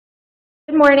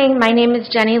Good morning. My name is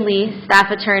Jenny Lee,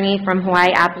 staff attorney from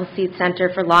Hawaii Appleseed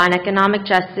Center for Law and Economic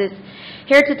Justice,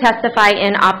 here to testify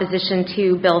in opposition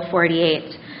to Bill 48.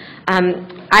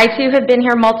 I too have been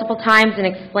here multiple times and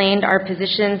explained our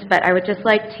positions, but I would just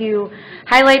like to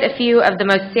highlight a few of the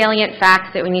most salient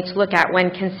facts that we need to look at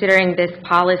when considering this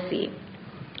policy.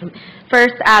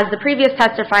 First, as the previous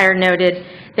testifier noted,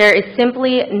 there is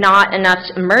simply not enough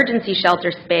emergency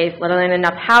shelter space, let alone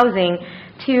enough housing,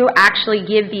 to actually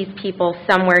give these people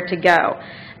somewhere to go.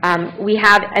 We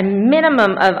have a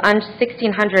minimum of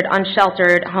 1,600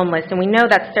 unsheltered homeless, and we know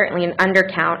that's certainly an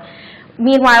undercount.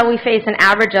 Meanwhile, we face an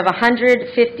average of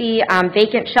 150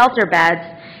 vacant shelter beds,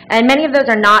 and many of those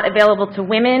are not available to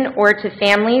women or to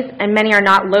families, and many are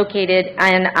not located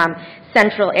in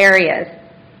central areas.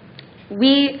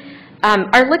 We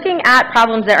are looking at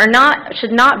problems that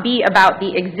should not be about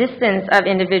the existence of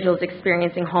individuals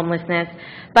experiencing homelessness,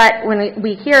 but when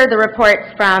we hear the reports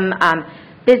from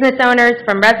business owners,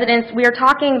 from residents,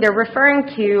 they're referring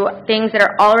to things that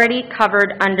are already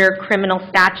covered under criminal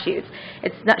statutes.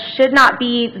 It should not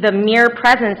be the mere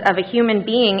presence of a human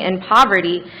being in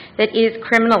poverty that is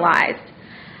criminalized.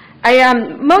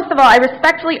 Most of all, I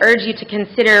respectfully urge you to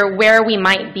consider where we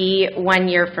might be 1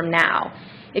 year from now.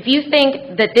 If you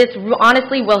think that this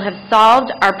honestly will have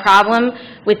solved our problem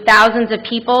with thousands of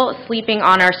people sleeping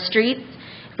on our streets,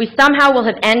 if we somehow will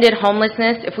have ended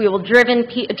homelessness, if we will driven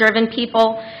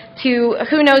people to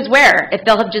who knows where, if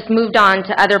they'll have just moved on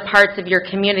to other parts of your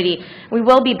community, we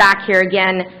will be back here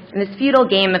again in this futile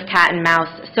game of cat and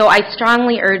mouse. So I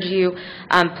strongly urge you,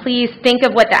 please think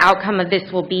of what the outcome of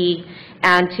this will be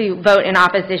and to vote in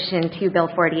opposition to Bill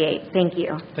 48. Thank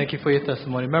you. Thank you for your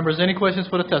testimony. Members, any questions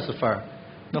for the testifier?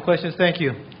 No questions? Thank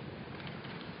you.